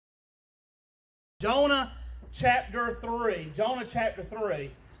Jonah chapter 3. Jonah chapter 3.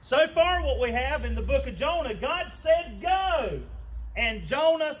 So far what we have in the book of Jonah, God said go. And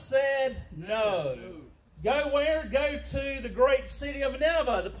Jonah said no. Go where? Go to the great city of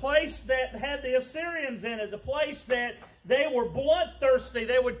Nineveh, the place that had the Assyrians in it, the place that they were bloodthirsty.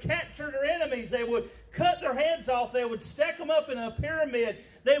 They would capture their enemies. They would cut their heads off. They would stack them up in a pyramid.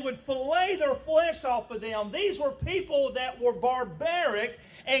 They would fillet their flesh off of them. These were people that were barbaric.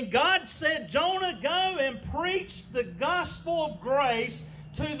 And God said, Jonah, go and preach the gospel of grace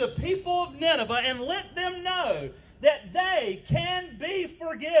to the people of Nineveh and let them know that they can be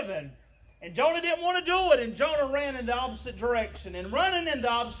forgiven. And Jonah didn't want to do it, and Jonah ran in the opposite direction. And running in the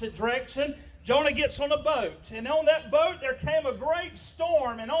opposite direction, Jonah gets on a boat. And on that boat, there came a great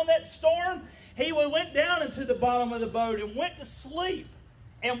storm. And on that storm, he went down into the bottom of the boat and went to sleep.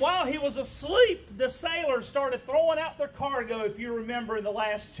 And while he was asleep, the sailors started throwing out their cargo, if you remember in the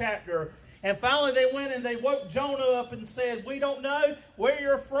last chapter. And finally they went and they woke Jonah up and said, we don't know where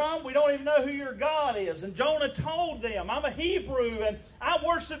you're from. We don't even know who your God is. And Jonah told them, I'm a Hebrew and I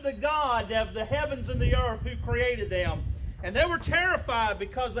worship the God of the heavens and the earth who created them. And they were terrified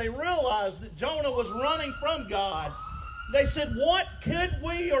because they realized that Jonah was running from God. They said, what could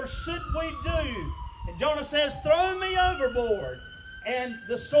we or should we do? And Jonah says, throw me overboard and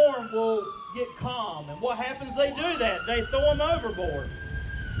the storm will get calm. And what happens? They do that. They throw him overboard.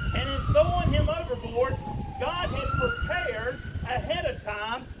 And in throwing him overboard, God had prepared ahead of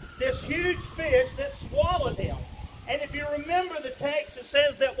time this huge fish that swallowed him. And if you remember the text, it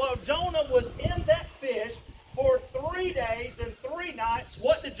says that while Jonah was in that fish for 3 days and 3 nights,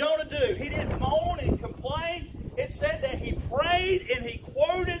 what did Jonah do? He didn't moan and complain. It said that he prayed and he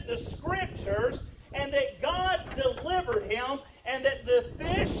quoted the scriptures and that God delivered him and that the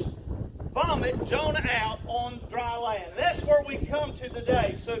fish vomit Jonah out on dry land. That's where we come to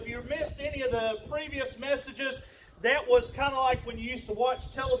today. So if you missed any of the previous messages, that was kind of like when you used to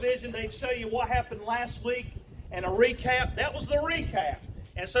watch television. They'd show you what happened last week and a recap. That was the recap.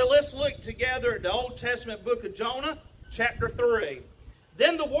 And so let's look together at the Old Testament book of Jonah, chapter 3.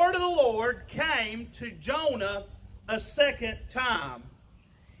 Then the word of the Lord came to Jonah a second time.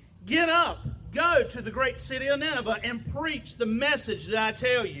 Get up, go to the great city of Nineveh and preach the message that I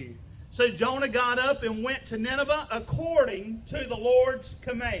tell you. So Jonah got up and went to Nineveh according to the Lord's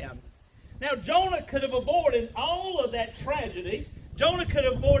command. Now Jonah could have avoided all of that tragedy. Jonah could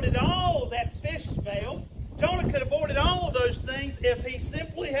have avoided all of that fish smell. Jonah could have avoided all of those things if he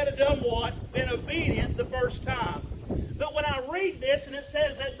simply had done what? Been obedient the first time. But when I read this and it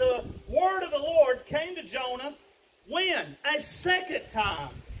says that the word of the Lord came to Jonah, when? A second time.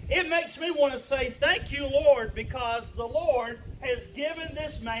 It makes me want to say, thank you, Lord, because the Lord has given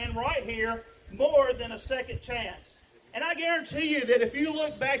this man right here more than a second chance. And I guarantee you that if you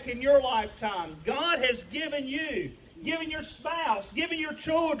look back in your lifetime, God has given you, given your spouse, given your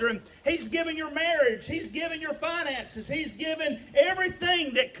children, He's given your marriage, He's given your finances, He's given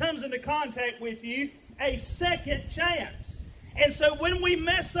everything that comes into contact with you a second chance. And so when we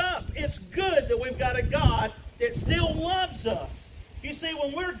mess up, it's good that we've got a God that still loves us. You see,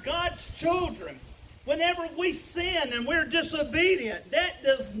 when we're God's children, whenever we sin and we're disobedient, that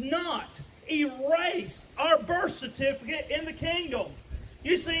does not erase our birth certificate in the kingdom.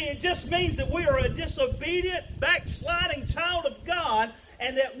 You see, it just means that we are a disobedient, backsliding child of God,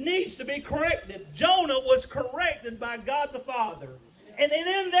 and that needs to be corrected. Jonah was corrected by God the Father. And then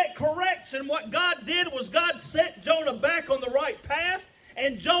in that correction, what God did was God set Jonah back on the right path,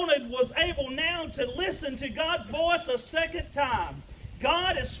 and Jonah was able now to listen to God's voice a second time.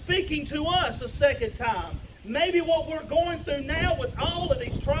 God is speaking to us a second time. Maybe what we're going through now with all of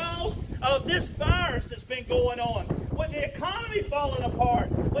these trials of this virus that's been going on, with the economy falling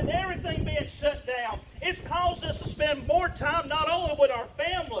apart, with everything being shut down, it's caused us to spend more time not only with our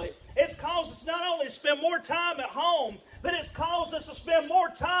family, it's caused us not only to spend more time at home, but it's caused us to spend more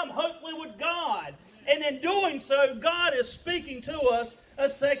time hopefully with God. And in doing so, God is speaking to us a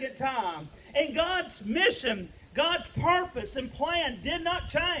second time. And God's mission, God's purpose and plan did not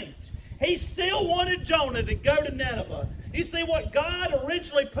change. He still wanted Jonah to go to Nineveh. You see, what God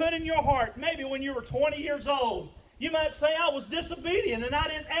originally put in your heart, maybe when you were 20 years old, you might say, I was disobedient and I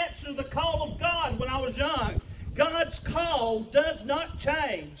didn't answer the call of God when I was young. God's call does not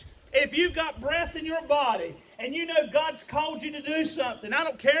change. If you've got breath in your body and you know God's called you to do something, I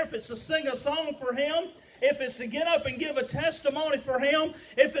don't care if it's to sing a song for Him, if it's to get up and give a testimony for Him,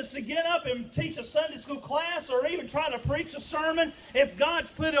 if it's to get up and teach a Sunday school class or even try to preach a sermon, if God's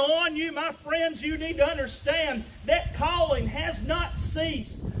put it on you, my friends, you need to understand that calling has not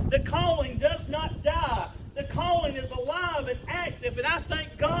ceased. The calling does not die. The calling is alive and active, and I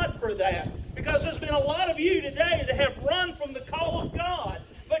thank God for that. Because there's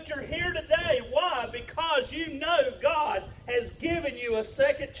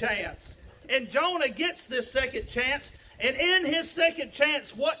chance. And Jonah gets this second chance. And in his second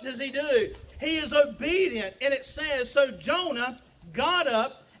chance, what does he do? He is obedient. And it says, so Jonah got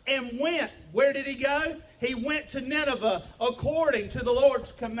up and went. Where did he go? He went to Nineveh according to the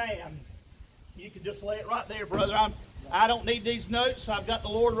Lord's command. You can just lay it right there, brother. I don't need these notes. I've got the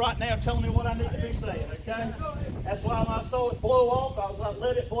Lord right now telling me what I need to be saying, okay? That's why when I saw it blow off, I was like,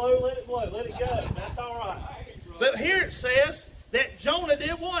 let it blow, let it blow, let it go. That's all right. But here it says that Jonah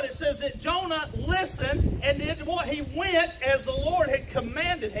did what? It says that Jonah listened and did what? He went as the Lord had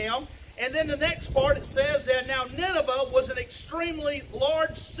commanded him. And then the next part it says that now Nineveh was an extremely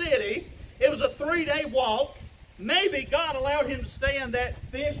large city. It was a 3-day walk. Maybe God allowed him to stay in that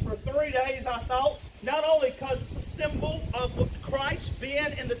fish for 3 days, I thought. Not only because it's a symbol of Christ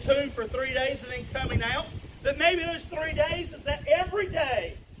being in the tomb for 3 days and then coming out, but maybe those 3 days is that every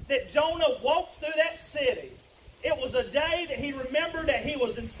day that Jonah walked through that city, it was a day that he remembered that he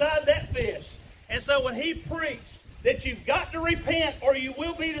was inside that fish. And so when he preached that you've got to repent or you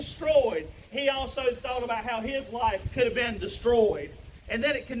will be destroyed, he also thought about how his life could have been destroyed. And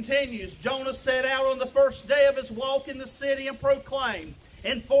then it continues. Jonah set out on the first day of his walk in the city and proclaimed,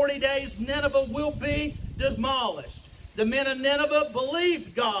 in 40 days Nineveh will be demolished. The men of Nineveh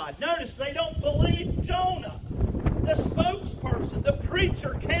believed God. Notice they don't believe Jonah. The spokesperson, the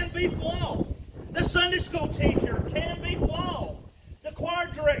preacher can be flawed. The Sunday school teacher can be flawed. The choir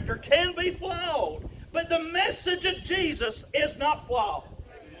director can be flawed. But the message of Jesus is not flawed.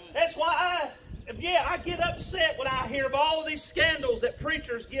 That's why I get upset when I hear of all of these scandals that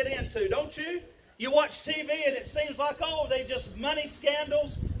preachers get into, don't you? You watch TV and it seems like, oh, they just money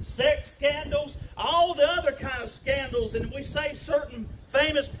scandals, sex scandals, all the other kind of scandals, and we say certain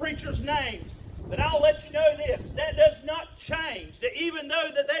famous preachers' names. But I'll let you know this, that does not change. That even though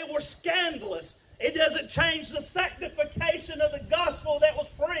that they were scandalous, it doesn't change the sanctification of the gospel that was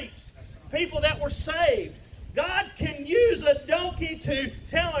preached. People that were saved. God can use a donkey to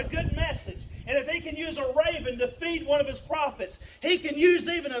tell a good message. And if he can use a raven to feed one of his prophets, he can use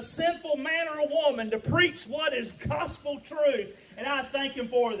even a sinful man or a woman to preach what is gospel truth. And I thank him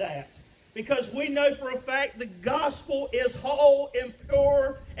for that. Because we know for a fact the gospel is whole and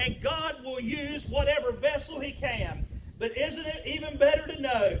pure, and God will use whatever vessel he can. But isn't it even better to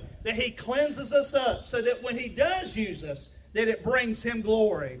know that he cleanses us up so that when he does use us, that it brings him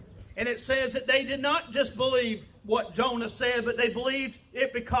glory? And it says that they did not just believe what Jonah said, but they believed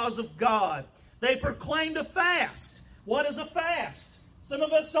it because of God. They proclaimed a fast. What is a fast? Some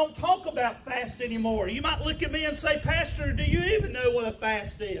of us don't talk about fast anymore. You might look at me and say, Pastor, do you even know what a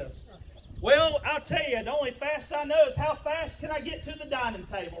fast is? Well, I'll tell you, the only fast I know is how fast can I get to the dining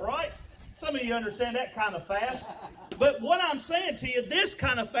table, right? Some of you understand that kind of fast. But what I'm saying to you, this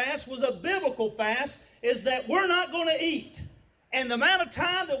kind of fast was a biblical fast, is that we're not going to eat. And the amount of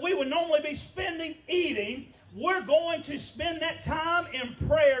time that we would normally be spending eating, we're going to spend that time in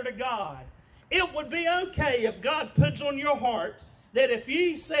prayer to God. It would be okay if God puts on your heart that if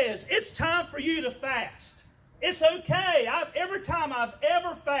he says, it's time for you to fast. It's okay. Every time I've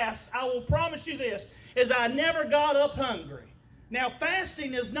ever fasted, I will promise you this, is I never got up hungry. Now,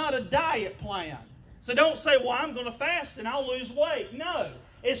 fasting is not a diet plan. So don't say, well, I'm going to fast and I'll lose weight. No,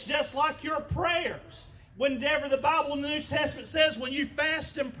 it's just like your prayers. Whenever the Bible in the New Testament says when you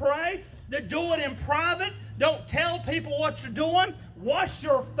fast and pray, to do it in private, don't tell people what you're doing, wash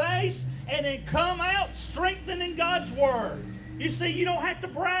your face, and then come out strengthened in God's Word. You see, you don't have to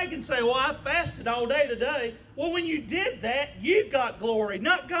brag and say, well, I fasted all day today. Well, when you did that, you got glory,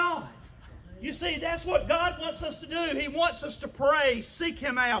 not God. You see, that's what God wants us to do. He wants us to pray, seek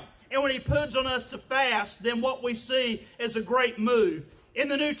him out. And when he puts on us to fast, then what we see is a great move. In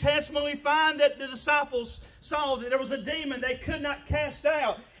the New Testament, we find that the disciples saw that there was a demon they could not cast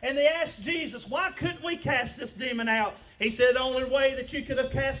out. And they asked Jesus, why couldn't we cast this demon out? He said the only way that you could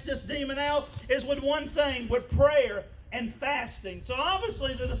have cast this demon out is with one thing, with prayer and fasting. So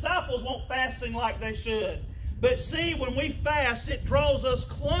obviously the disciples weren't fasting like they should. But see, when we fast, it draws us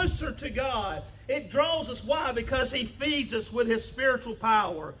closer to God. It draws us, why? Because he feeds us with his spiritual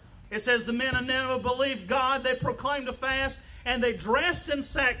power. It says the men of Nineveh believed God. They proclaimed a fast, and they dressed in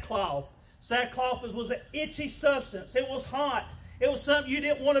sackcloth. Sackcloth was an itchy substance. It was hot. It was something you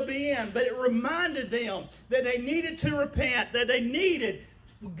didn't want to be in, but it reminded them that they needed to repent, that they needed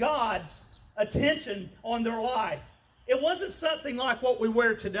God's attention on their life. It wasn't something like what we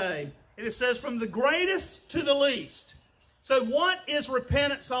wear today. And it says from the greatest to the least. So what is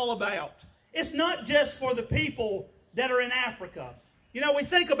repentance all about? It's not just for the people that are in Africa. You know, we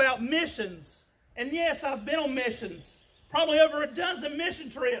think about missions. And yes, I've been on missions. Probably over a dozen mission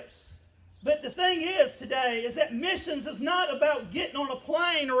trips. But the thing is today is that missions is not about getting on a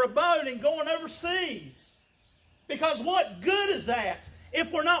plane or a boat and going overseas. Because what good is that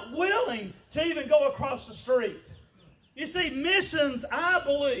if we're not willing to even go across the street? You see, missions, I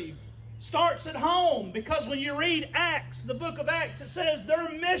believe, starts at home, because when you read Acts, the book of Acts, it says their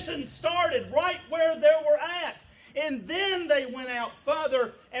mission started right where they were at. And then they went out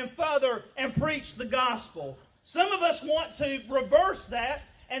further and preached the gospel. Some of us want to reverse that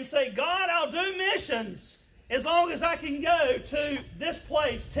and say, God, I'll do missions as long as I can go to this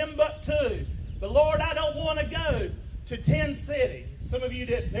place, Timbuktu. But Lord, I don't want to go to 10 cities. Some of you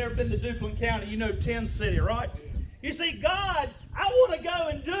that have never been to Duplin County, you know 10 City, right? You see, God, I want to go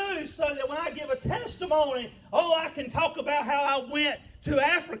and do so that when I give a testimony, oh, I can talk about how I went to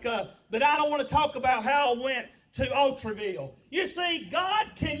Africa, but I don't want to talk about how I went to Ultraville. You see,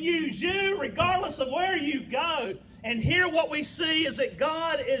 God can use you regardless of where you go. And here what we see is that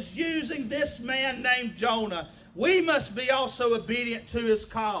God is using this man named Jonah. We must be also obedient to his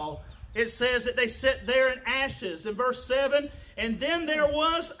call. It says that they sat there in ashes. In verse 7, and then there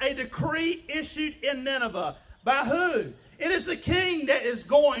was a decree issued in Nineveh. By who? It is the king that is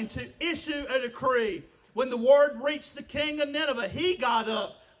going to issue a decree. When the word reached the king of Nineveh, he got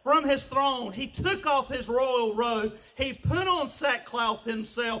up from his throne. He took off his royal robe. He put on sackcloth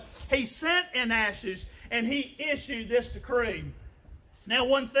himself. He sat in ashes, and he issued this decree. Now,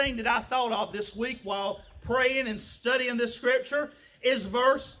 one thing that I thought of this week while praying and studying this scripture is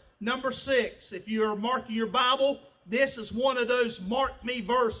verse number 6. If you are marking your Bible, this is one of those mark me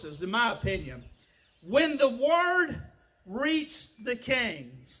verses, in my opinion. When the word reached the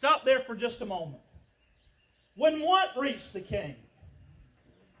king. Stop there for just a moment. When what reached the king?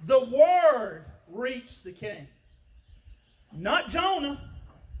 The word reached the king. Not Jonah.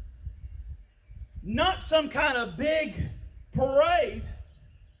 Not some kind of big parade.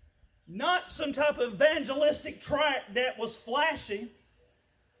 Not some type of evangelistic tract that was flashy.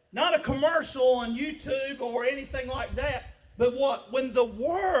 Not a commercial on YouTube or anything like that. But what? When the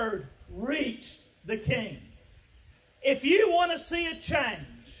word reached the king. If you want to see a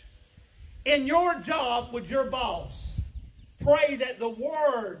change in your job with your boss, pray that the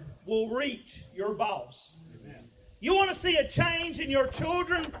word will reach your boss. Amen. You want to see a change in your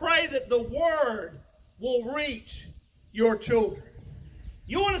children, pray that the word will reach your children.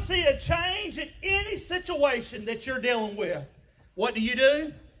 You want to see a change in any situation that you're dealing with. What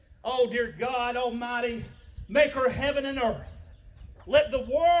do? Oh, dear God Almighty, maker of heaven and earth, let the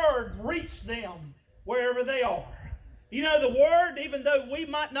word reach them wherever they are. You know, the word, even though we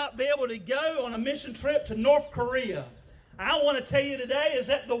might not be able to go on a mission trip to North Korea, I want to tell you today is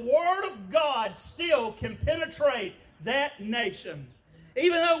that the word of God still can penetrate that nation.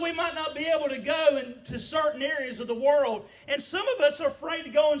 Even though we might not be able to go into certain areas of the world, and some of us are afraid to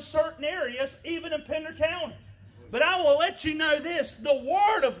go in certain areas, even in Pender County. But I will let you know this, the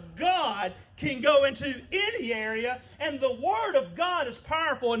word of God can go into any area, and the word of God is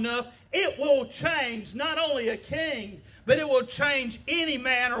powerful enough, it will change not only a king, but it will change any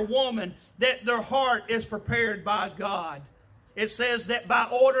man or woman that their heart is prepared by God. It says that by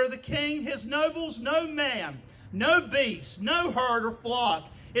order of the king, his nobles, no man, no beast, no herd or flock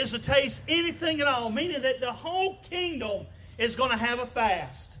is to taste anything at all, meaning that the whole kingdom is going to have a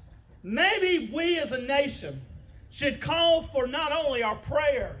fast. Maybe we as a nation should call for not only our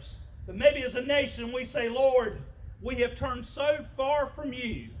prayers, but maybe as a nation we say, Lord, we have turned so far from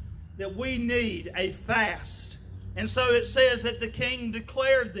you that we need a fast. And so it says that the king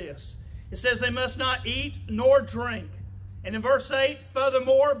declared this. It says they must not eat nor drink. And in verse 8,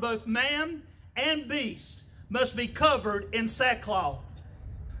 furthermore, both man and beast must be covered in sackcloth.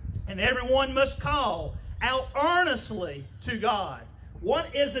 And everyone must call out earnestly to God.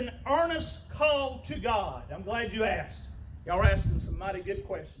 What is an earnest call to God? I'm glad you asked. Y'all are asking some mighty good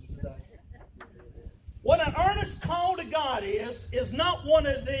questions today. What an earnest call to God is not one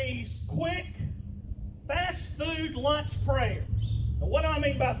of these quick fast food lunch prayers. Now, what do I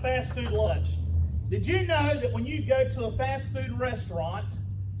mean by fast food lunch? Did you know that when you go to a fast food restaurant,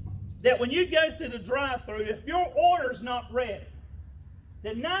 that when you go through the drive-thru, if your order's not ready,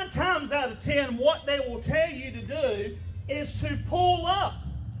 that 9 times out of 10, what they will tell you to do is to pull up,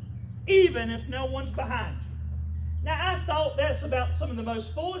 even if no one's behind you. Now, I thought that's about some of the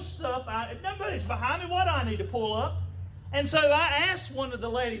most foolish stuff. If nobody's behind me, why do I need to pull up? And so I asked one of the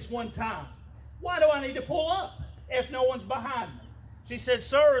ladies one time, why do I need to pull up if no one's behind me? She said,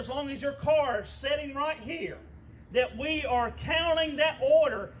 sir, as long as your car is sitting right here, that we are counting that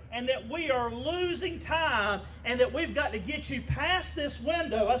order and that we are losing time and that we've got to get you past this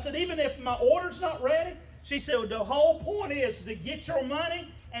window. I said, even if my order's not ready, She said, the whole point is to get your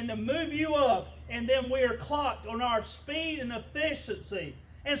money and to move you up. And then we are clocked on our speed and efficiency.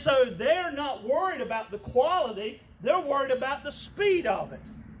 And so they're not worried about the quality. They're worried about the speed of it.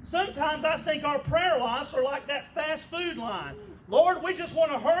 Sometimes I think our prayer lives are like that fast food line. Lord, we just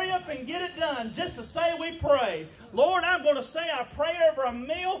want to hurry up and get it done just to say we prayed. Lord, I'm going to say I pray over a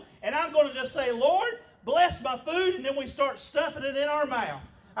meal, and I'm going to just say, Lord, bless my food, and then we start stuffing it in our mouth.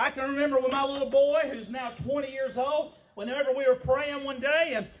 I can remember when my little boy, who's now 20 years old, whenever we were praying one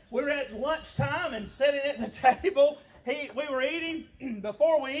day, and we were at lunchtime and sitting at the table, we were eating.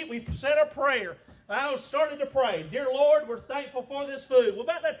 Before we eat, we said a prayer. I started to pray. Dear Lord, we're thankful for this food. Well,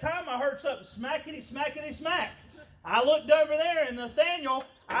 about that time, I heard something smackety, smackety, smack. I looked over there, and Nathaniel,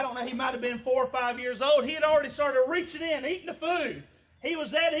 I don't know, he might have been 4 or 5 years old. He had already started reaching in, eating the food. He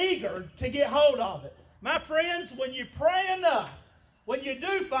was that eager to get hold of it. My friends, when you pray enough, when you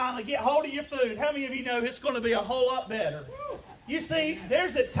do finally get hold of your food, how many of you know it's going to be a whole lot better? You see,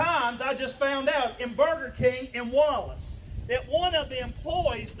 there's at times, I just found out in Burger King in Wallace, that one of the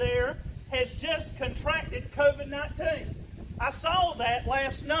employees there has just contracted COVID-19. I saw that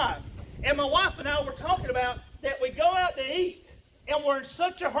last night. And my wife and I were talking about that we go out to eat, and we're in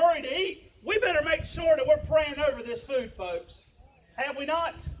such a hurry to eat, we better make sure that we're praying over this food, folks. Have we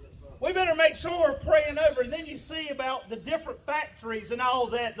not? We better make sure we're praying over. And then you see about the different factories and all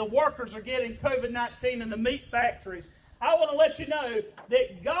that. The workers are getting COVID-19 in the meat factories. I want to let you know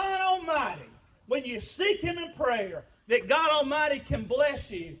that God Almighty, when you seek Him in prayer, that God Almighty can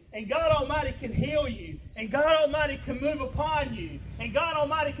bless you, and God Almighty can heal you, and God Almighty can move upon you, and God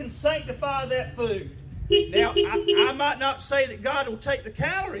Almighty can sanctify that food. Now, I might not say that God will take the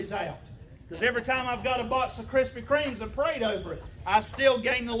calories out, because every time I've got a box of Krispy Kremes and prayed over it, I still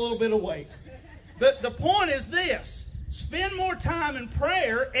gain a little bit of weight. But the point is this: spend more time in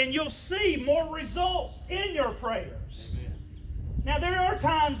prayer, and you'll see more results in your prayers. Now, there are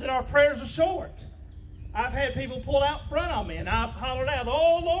times that our prayers are short. I've had people pull out in front of me, and I've hollered out,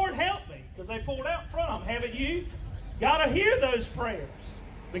 "Oh, Lord, help me," because they pulled out in front of them. Haven't you? Got to hear those prayers.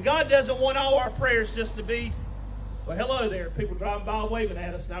 But God doesn't want all our prayers just to be, well, hello there. People driving by waving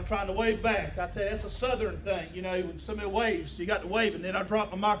at us, and I'm trying to wave back. I tell you, that's a southern thing. You know, when somebody waves, you got to wave, and then I drop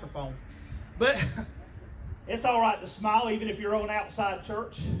my microphone. But it's all right to smile, even if you're on outside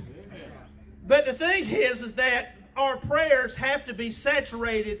church. Amen. But the thing is that our prayers have to be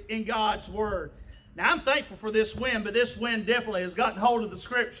saturated in God's Word. Now, I'm thankful for this wind, but this wind definitely has gotten hold of the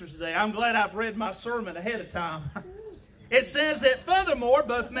Scriptures today. I'm glad I've read my sermon ahead of time. It says that, furthermore,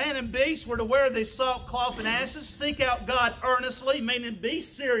 both man and beast were to wear the sackcloth and ashes, seek out God earnestly, meaning be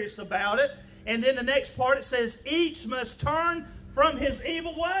serious about it. And then the next part, it says, each must turn from his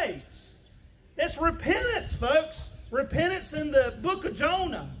evil ways. That's repentance, folks. Repentance in the book of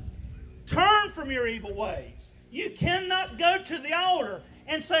Jonah. Turn from your evil ways. You cannot go to the altar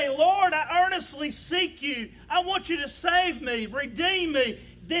and say, Lord, I earnestly seek you. I want you to save me, redeem me.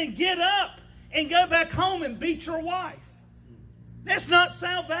 Then get up and go back home and beat your wife. That's not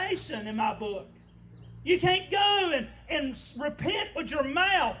salvation in my book. You can't go and repent with your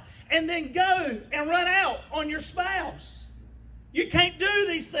mouth and then go and run out on your spouse. You can't do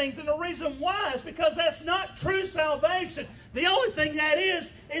these things, and the reason why is because that's not true salvation. The only thing that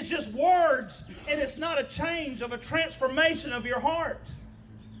is just words, and it's not a change of a transformation of your heart.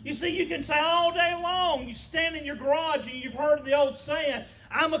 You see, you can say all day long, you stand in your garage and you've heard the old saying,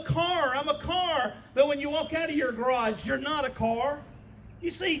 I'm a car, but when you walk out of your garage, you're not a car. You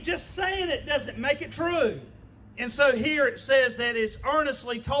see, just saying it doesn't make it true. And so here it says that it's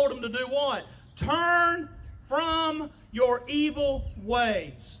earnestly told them to do what? Turn from your evil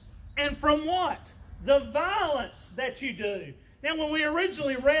ways. And from what? The violence that you do. Now, when we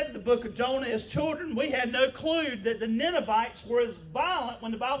originally read the book of Jonah as children, we had no clue that the Ninevites were as violent.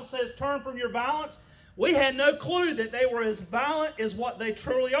 When the Bible says turn from your violence, we had no clue that they were as violent as what they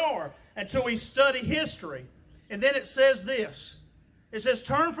truly are until we study history. And then it says this. It says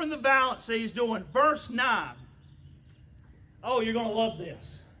turn from the violence that he's doing. Verse 9. Oh, you're going to love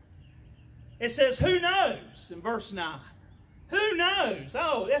this. It says, who knows in verse 9? Who knows?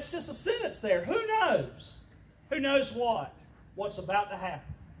 Oh, that's just a sentence there. Who knows? Who knows what? What's about to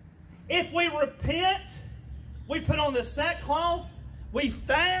happen. If we repent, we put on the sackcloth, we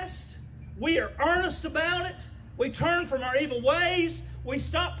fast, we are earnest about it, we turn from our evil ways, we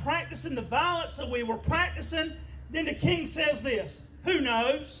stop practicing the violence that we were practicing, then the king says this, who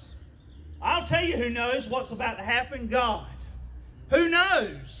knows? I'll tell you who knows what's about to happen, God. Who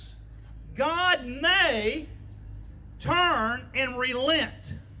knows? God may turn and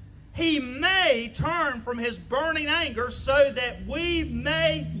relent. He may turn from his burning anger so that we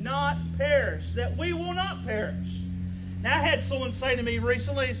may not not perish, that we will not perish. Now, I had someone say to me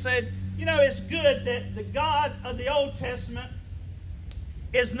recently, he said, you know, it's good that the God of the Old Testament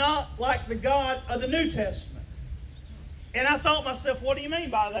is not like the God of the New Testament. And I thought to myself, what do you mean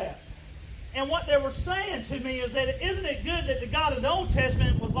by that? And what they were saying to me is that isn't it good that the God of the Old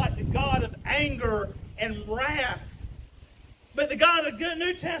Testament was like the God of anger and wrath? But the God of the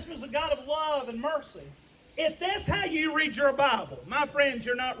New Testament is a God of love and mercy. If that's how you read your Bible, my friends,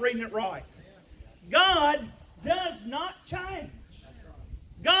 you're not reading it right. God does not change.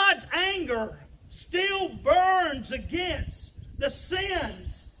 God's anger still burns against the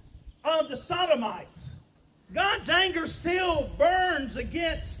sins of the Sodomites. God's anger still burns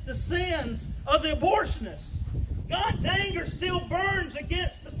against the sins of the abortionists. God's anger still burns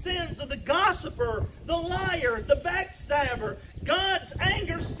against the sins of the gossiper, the liar, the backstabber. God's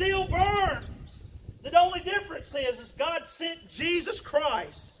anger still burns. The only difference is God sent Jesus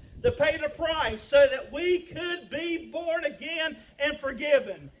Christ to pay the price so that we could be born again and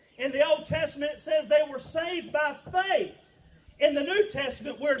forgiven. In the Old Testament, it says they were saved by faith. In the New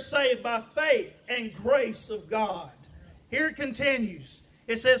Testament, we're saved by faith and grace of God. Here it continues.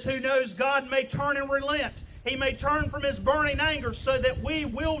 It says, who knows God may turn and relent. He may turn from his burning anger so that we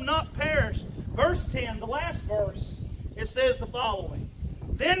will not perish. Verse 10, the last verse, it says the following.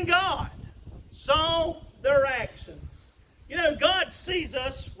 Then God saw their actions. You know, God sees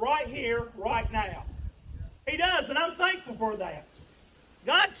us right here, right now. He does, and I'm thankful for that.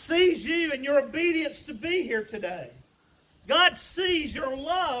 God sees you and your obedience to be here today. God sees your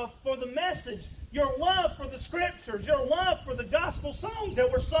love for the message, your love for the Scriptures, your love for the gospel songs that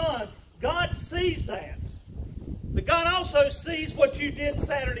were sung. God sees that. But God also sees what you did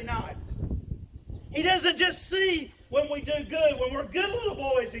Saturday night. He doesn't just see when we do good, when we're good little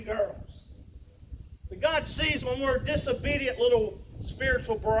boys and girls. But God sees when we're disobedient little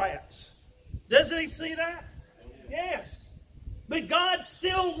spiritual brats. Doesn't He see that? Yes. But God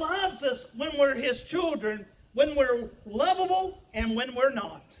still loves us when we're His children, when we're lovable and when we're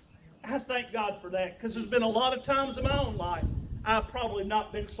not. I thank God for that, because there's been a lot of times in my own life I've probably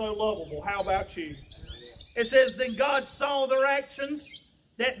not been so lovable. How about you? It says, then God saw their actions,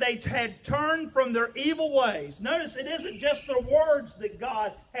 that they had turned from their evil ways. Notice it isn't just their words that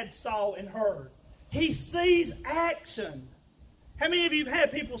God had saw and heard. He sees action. How many of you have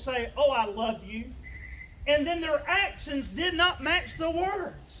had people say, oh, I love you, and then their actions did not match the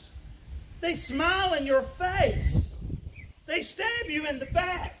words? They smile in your face. They stab you in the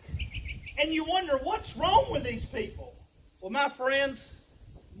back. And you wonder, what's wrong with these people? Well, my friends,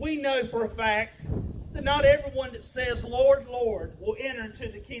 we know for a fact that not everyone that says, Lord, Lord, will enter into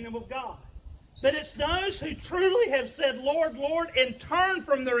the kingdom of God. But it's those who truly have said, Lord, Lord, and turn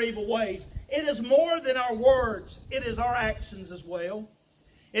from their evil ways. It is more than our words. It is our actions as well.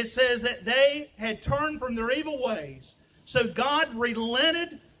 It says that they had turned from their evil ways. So God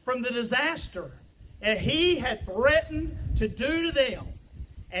relented from the disaster that He had threatened to do to them.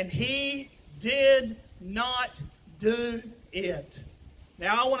 And He did not do it.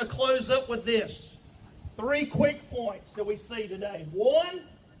 Now I want to close up with this. 3 quick points that we see today. One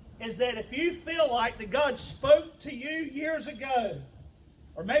is that if you feel like that God spoke to you years ago,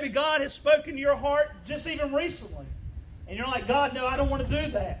 or maybe God has spoken to your heart just even recently, and you're like, God, no, I don't want to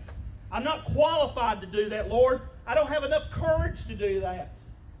do that. I'm not qualified to do that, Lord. I don't have enough courage to do that.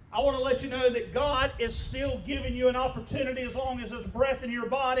 I want to let you know that God is still giving you an opportunity, as long as there's breath in your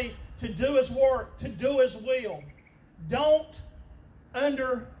body, to do His work, to do His will. Don't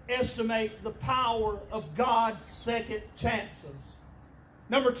underestimate the power of God's second chances.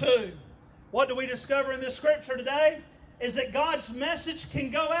 Number 2, what do we discover in this scripture today? Is that God's message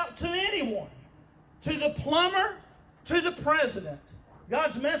can go out to anyone. To the plumber, to the president.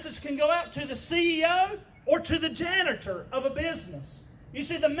 God's message can go out to the CEO or to the janitor of a business. You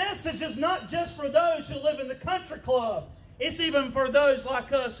see, the message is not just for those who live in the country club. It's even for those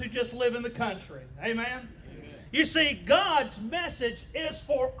like us who just live in the country. Amen? Amen. You see, God's message is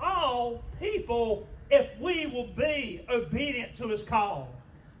for all people if we will be obedient to His call.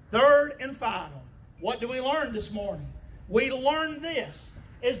 Third and final, what do we learn this morning? We learn this,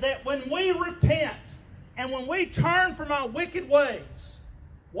 is that when we repent and when we turn from our wicked ways,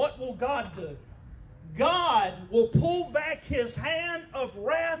 what will God do? God will pull back His hand of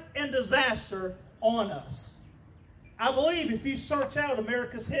wrath and disaster on us. I believe if you search out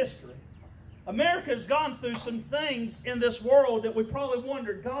America's history, America has gone through some things in this world that we probably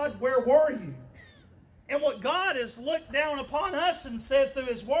wondered, God, where were you? And what God has looked down upon us and said through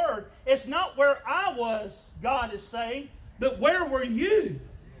His Word, it's not where I was, God is saying, but where were you?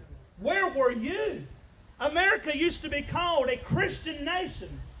 Where were you? America used to be called a Christian nation.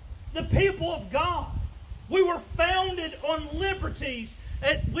 the people of God. We were founded on liberties.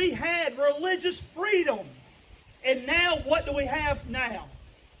 We had religious freedom. And now, what do we have now?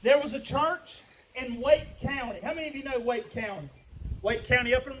 There was a church in Wake County. How many of you know Wake County? Wake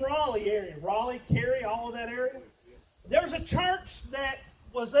County up in Raleigh area. Raleigh, Cary, all of that area. There was a church that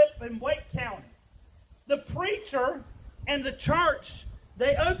was up in Wake County. The preacher and the church,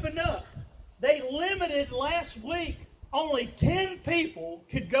 they opened up. They limited last week, only 10 people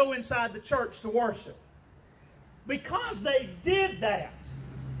could go inside the church to worship. Because they did that,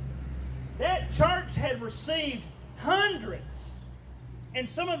 that church had received hundreds, and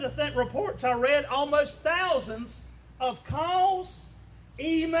some of the reports I read, almost thousands of calls,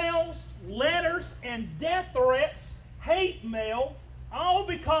 emails, letters, and death threats, hate mail, all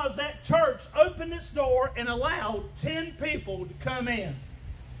because that church opened its door and allowed 10 people to come in.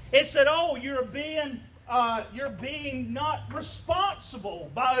 It said, oh, you're being not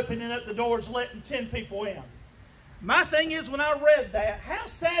responsible by opening up the doors and letting 10 people in. My thing is, when I read that, how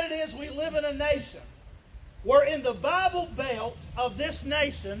sad it is we live in a nation where in the Bible Belt of this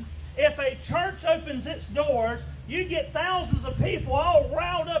nation, if a church opens its doors, you get thousands of people all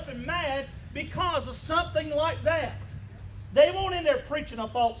riled up and mad because of something like that. They won't in there preaching a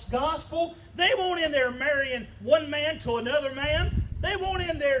false gospel. They won't in there marrying one man to another man. They won't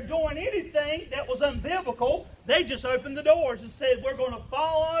in there doing anything that was unbiblical. They just opened the doors and said, we're going to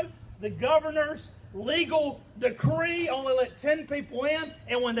follow the governor's legal decree, only let 10 people in.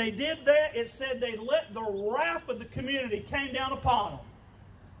 And when they did that, it said they let the wrath of the community came down upon them.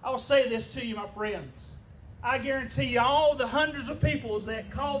 I will say this to you, my friends. I guarantee you all the hundreds of people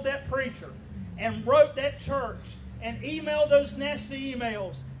that called that preacher and wrote that church and emailed those nasty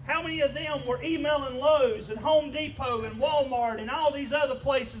emails, how many of them were emailing Lowe's and Home Depot and Walmart and all these other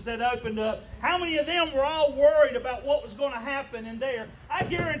places that opened up? How many of them were all worried about what was going to happen in there? I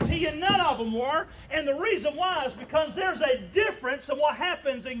guarantee you none of them were. And the reason why is because there's a difference in what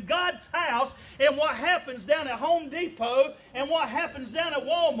happens in God's house and what happens down at Home Depot and what happens down at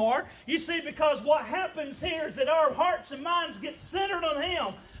Walmart. You see, because what happens here is that our hearts and minds get centered on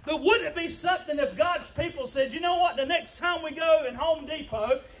Him. But wouldn't it be something if God's people said, you know what, the next time we go in Home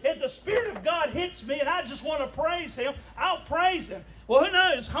Depot, if the Spirit of God hits me and I just want to praise Him, I'll praise Him. Well, who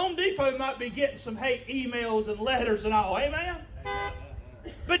knows? Home Depot might be getting some hate emails and letters and all. Amen?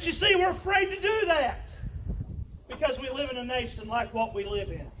 But you see, we're afraid to do that because we live in a nation like what we live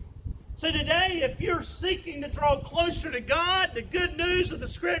in. So today, if you're seeking to draw closer to God, the good news of the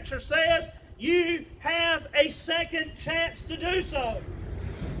Scripture says you have a second chance to do so.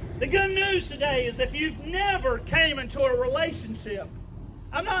 The good news today is if you've never came into a relationship,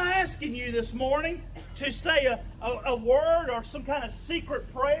 I'm not asking you this morning to say a word or some kind of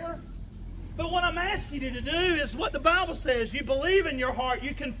secret prayer. But what I'm asking you to do is what the Bible says. You believe in your heart,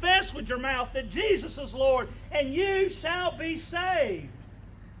 you confess with your mouth that Jesus is Lord, and you shall be saved.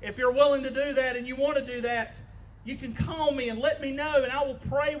 If you're willing to do that and you want to do that, you can call me and let me know, and I will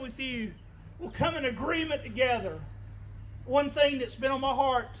pray with you. We'll come in agreement together. One thing that's been on my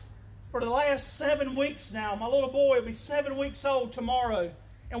heart for the last 7 weeks now, my little boy will be 7 weeks old tomorrow.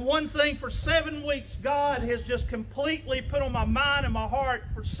 And one thing for 7 weeks, God has just completely put on my mind and my heart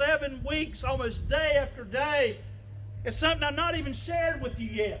for 7 weeks, almost day after day. It's something I've not even shared with you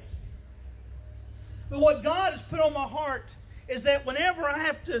yet. But what God has put on my heart is that whenever I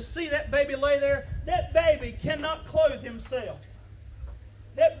have to see that baby lay there, that baby cannot clothe himself.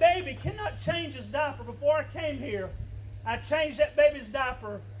 That baby cannot change his diaper. Before I came here, I changed that baby's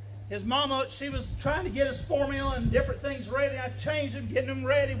diaper. His mama, she was trying to get his formula and different things ready. I changed them, getting them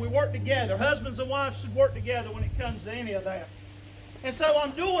ready. We work together. Husbands and wives should work together when it comes to any of that. And so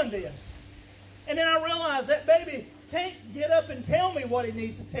I'm doing this. And then I realized that baby can't get up and tell me what he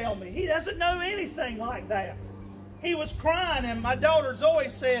needs to tell me. He doesn't know anything like that. He was crying, and my daughter Zoe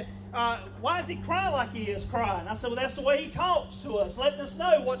said, why does he cry like he is crying? I said, well, that's the way he talks to us, letting us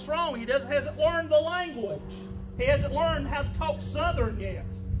know what's wrong. He hasn't learned the language. He hasn't learned how to talk Southern yet.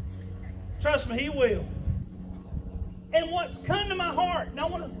 Trust me, he will. And what's come to my heart, and I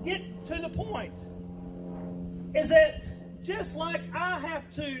want to get to the point, is that just like I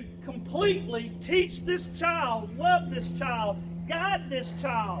have to completely teach this child, love this child, guide this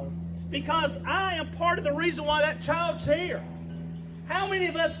child, because I am part of the reason why that child's here. How many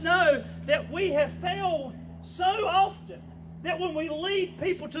of us know that we have failed so often that when we lead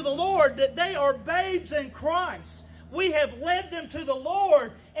people to the Lord, that they are babes in Christ? We have led them to the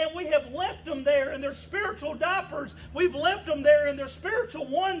Lord, and we have left them there in their spiritual diapers. We've left them there in their spiritual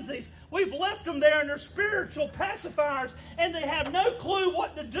onesies. We've left them there in their spiritual pacifiers, and they have no clue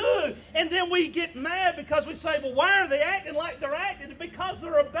what to do. And then we get mad because we say, well, why are they acting like they're acting? Because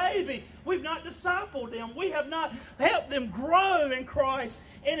they're a baby. We've not discipled them. We have not helped them grow in Christ.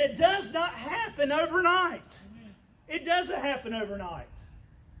 And it does not happen overnight. It doesn't happen overnight.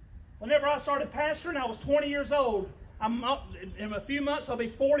 Whenever I started pastoring, I was 20 years old. In a few months, I'll be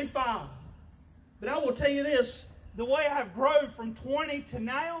 45. But I will tell you this, the way I've grown from 20 to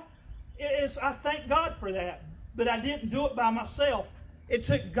now, I thank God for that. But I didn't do it by myself. It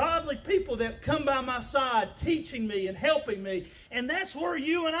took godly people that come by my side, teaching me and helping me. And that's where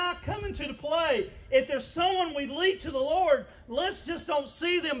you and I come into the play. If there's someone we lead to the Lord, let's just don't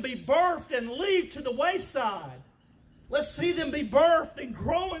see them be birthed and leave to the wayside. Let's see them be birthed and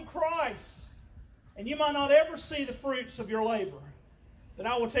grow in Christ. And you might not ever see the fruits of your labor. But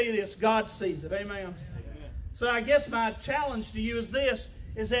I will tell you this, God sees it. Amen. Amen. So I guess my challenge to you is this,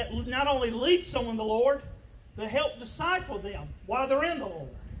 is that not only lead someone to the Lord, but help disciple them while they're in the Lord.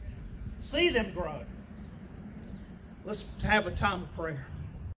 See them grow. Let's have a time of prayer.